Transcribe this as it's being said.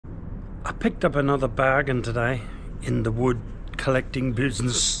I picked up another bargain today in the wood collecting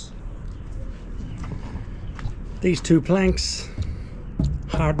business. These two planks,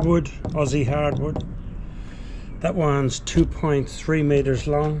 hardwood, Aussie hardwood. That one's 2.3 meters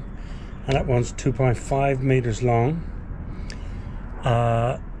long and that one's 2.5 meters long.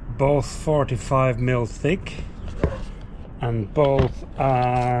 Both 45 mil thick and both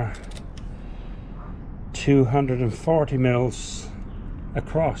are 240 mils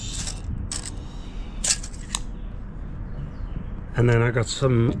across. And then I got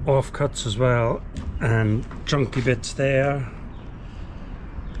some offcuts as well and chunky bits there,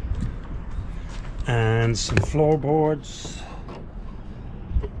 and some floorboards.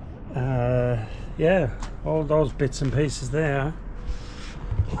 Yeah, all those bits and pieces there.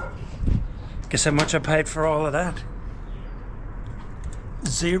 Guess how much I paid for all of that?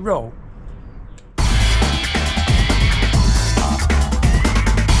 Zero.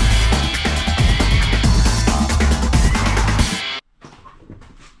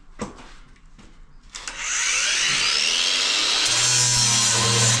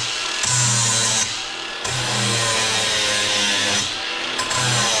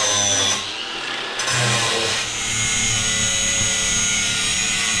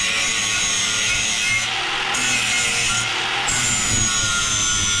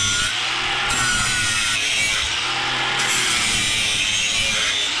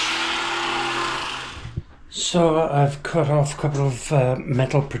 So I've cut off a couple of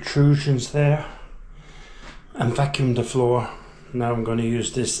metal protrusions there and vacuumed the floor. Now I'm going to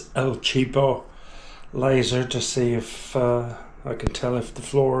use this El Cheapo laser to see if I can tell if the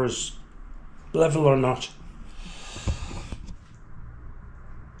floor is level or not.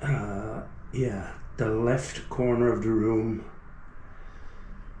 Yeah, the left corner of the room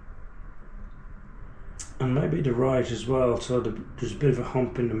and maybe the right as well, so there's a bit of a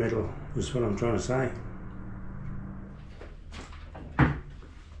hump in the middle is what I'm trying to say.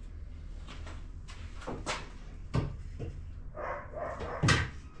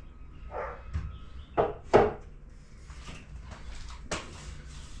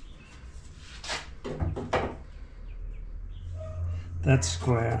 That's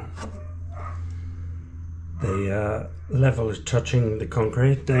square. The level is touching the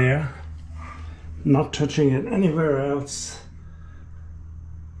concrete there, not touching it anywhere else,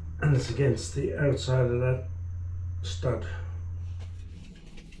 and it's against the outside of that stud.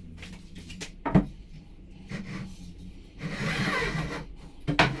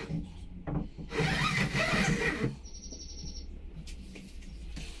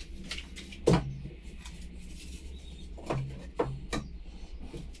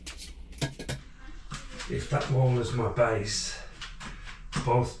 If that wall is my base,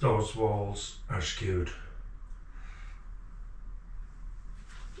 both those walls are skewed.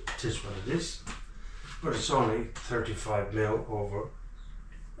 It is what it is, but it's only 35 mil over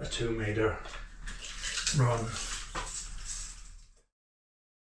a 2 meter run.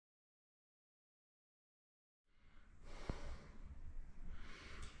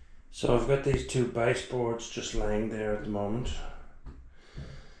 So I've got these two baseboards just laying there at the moment.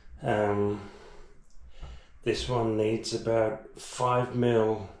 This one needs about 5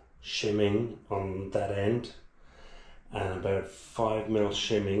 mil shimming on that end and about 5 mil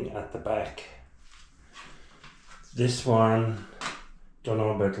shimming at the back. This one, don't know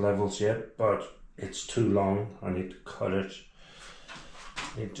about levels yet, but it's too long. I need to cut it.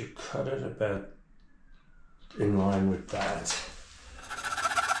 I need to cut it about in line with that.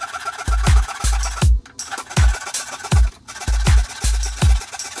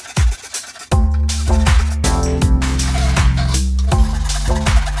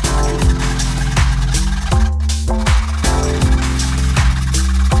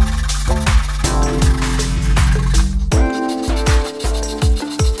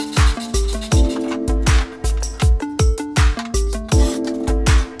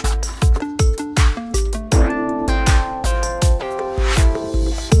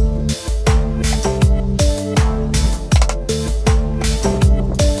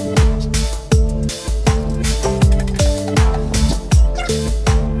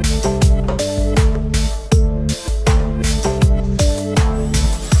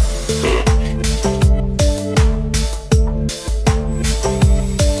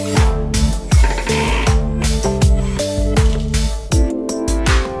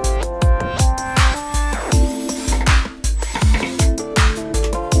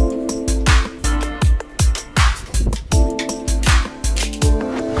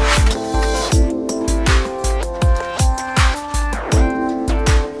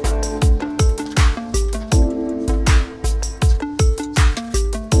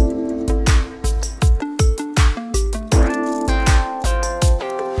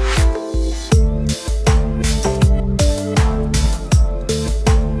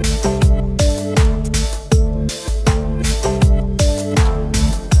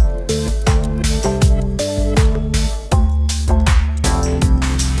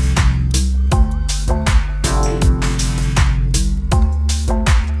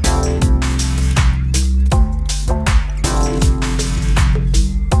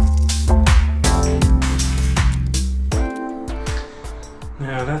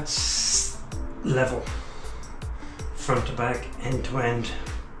 to back, end to end.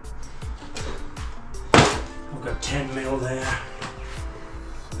 I've got 10 mil there,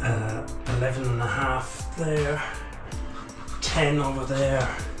 11.5 there, 10 over there,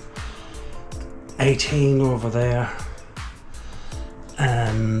 18 over there,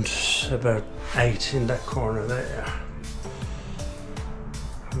 and about 8 in that corner there.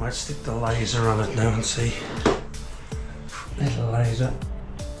 I might stick the laser on it now and see. Little laser.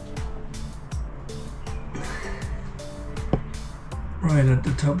 Right at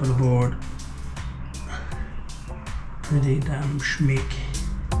the top of the board. Pretty damn schmeek.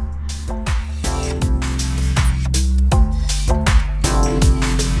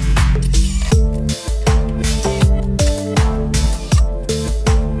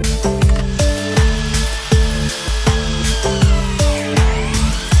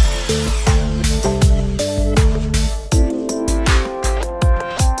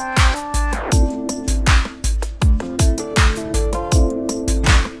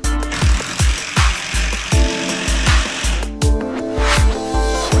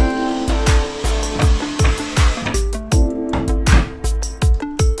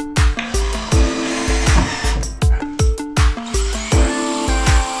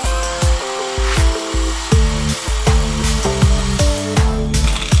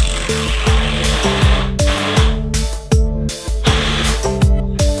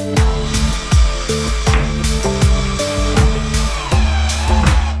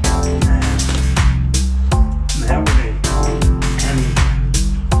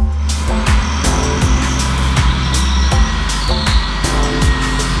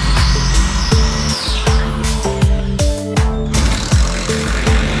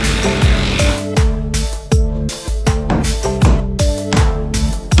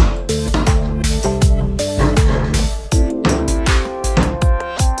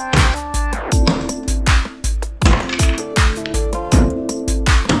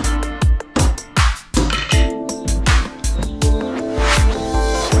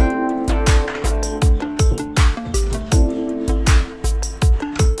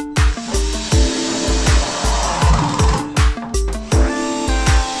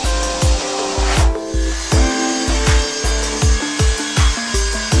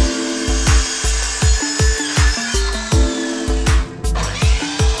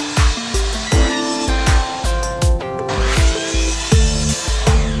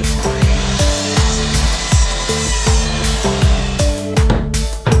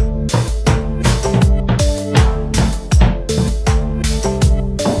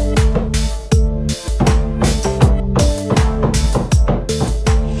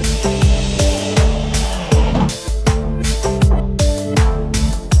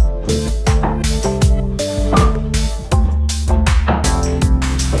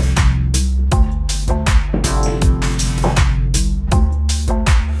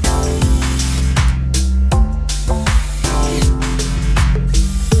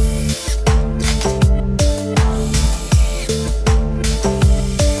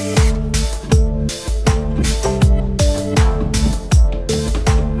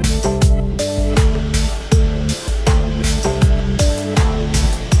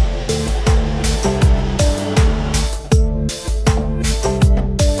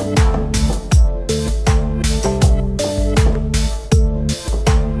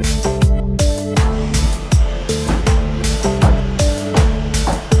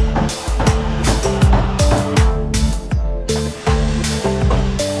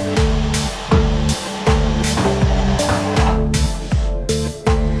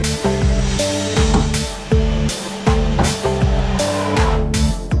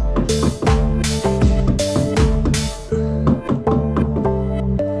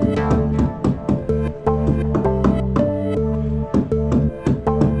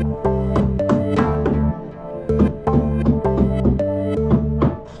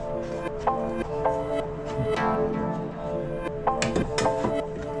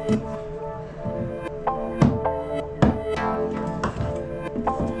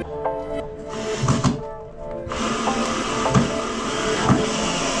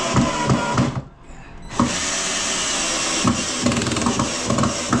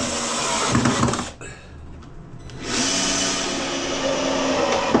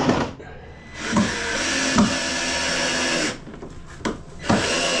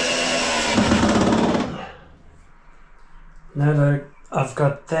 Now that I've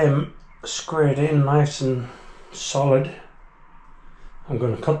got them squared in nice and solid, I'm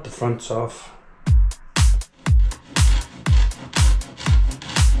going to cut the fronts off.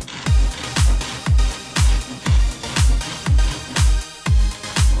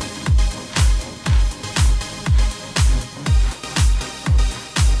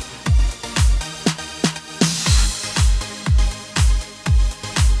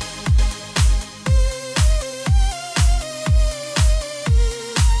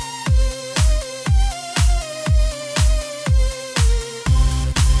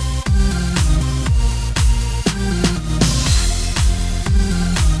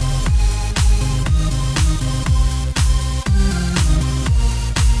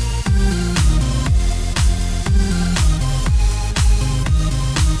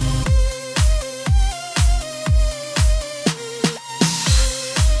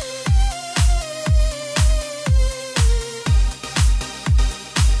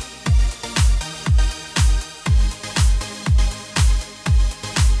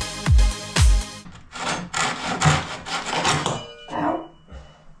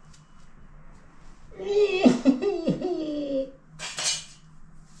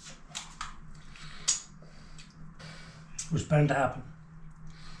 bound to happen.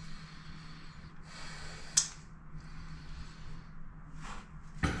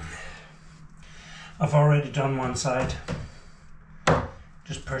 I've already done one side,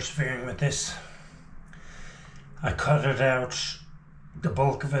 just persevering with this. I cut it out, the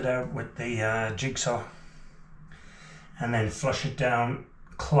bulk of it out with the jigsaw, and then flush it down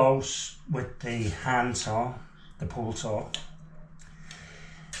close with the hand saw, the pull saw,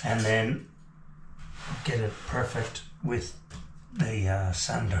 and then get it perfect with the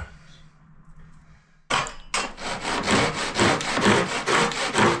sander.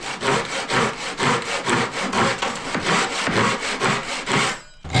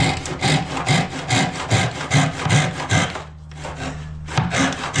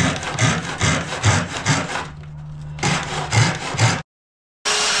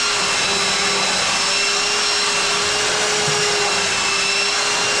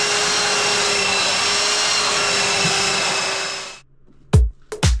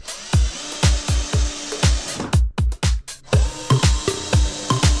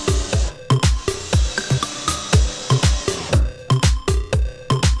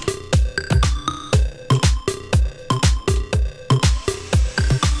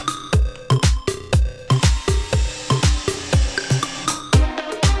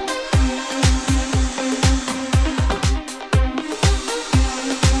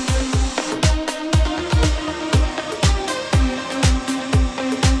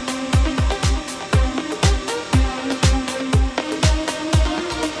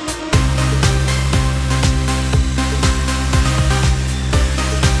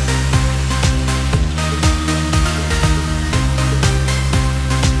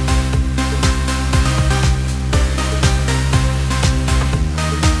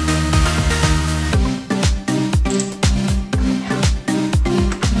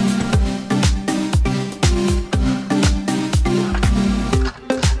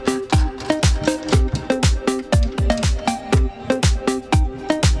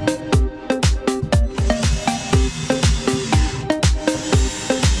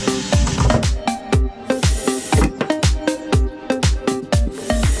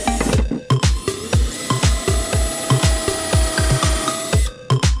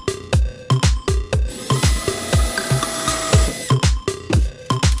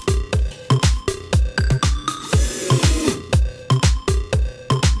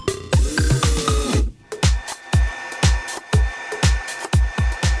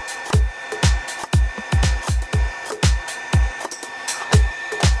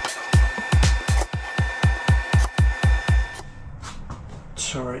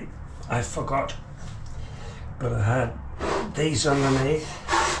 Sorry, I forgot, but I had these underneath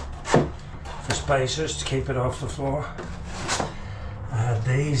for spacers to keep it off the floor. I had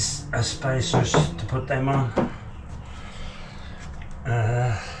these as spacers to put them on.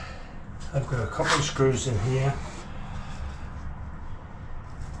 I've got a couple of screws in here.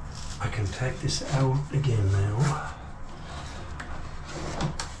 I can take this out again now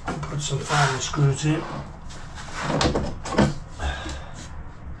and put some final screws in.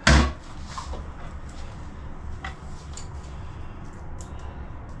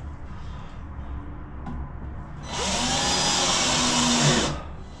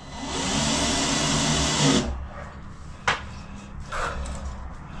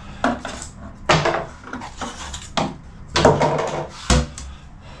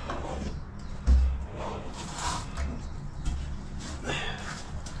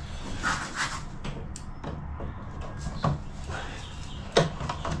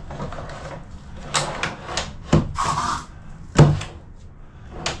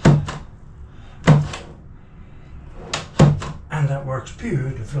 And that works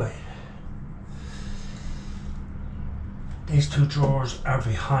beautifully. These two drawers are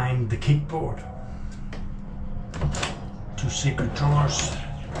behind the kickboard. Two secret drawers.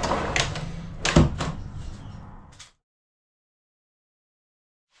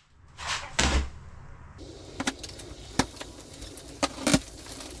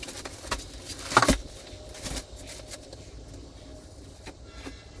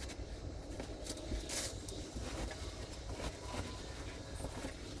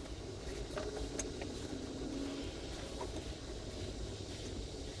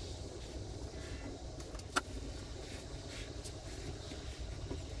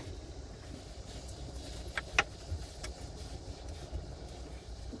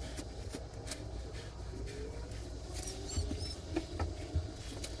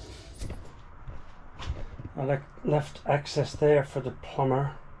 I left access there for the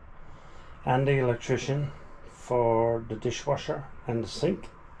plumber and the electrician for the dishwasher and the sink.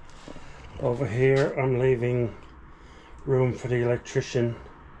 Over here I'm leaving room for the electrician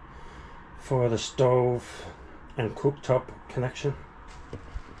for the stove and cooktop connection.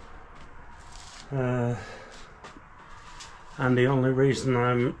 And the only reason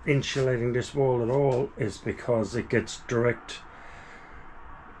I'm insulating this wall at all is because it gets direct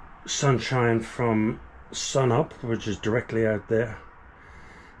sunshine from sun up, which is directly out there,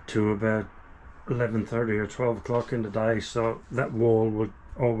 to about 11:30 or 12 o'clock in the day, so that wall would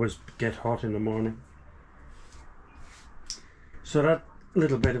always get hot in the morning. So that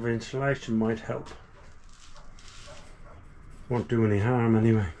little bit of insulation might help. Won't do any harm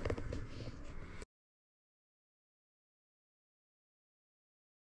anyway.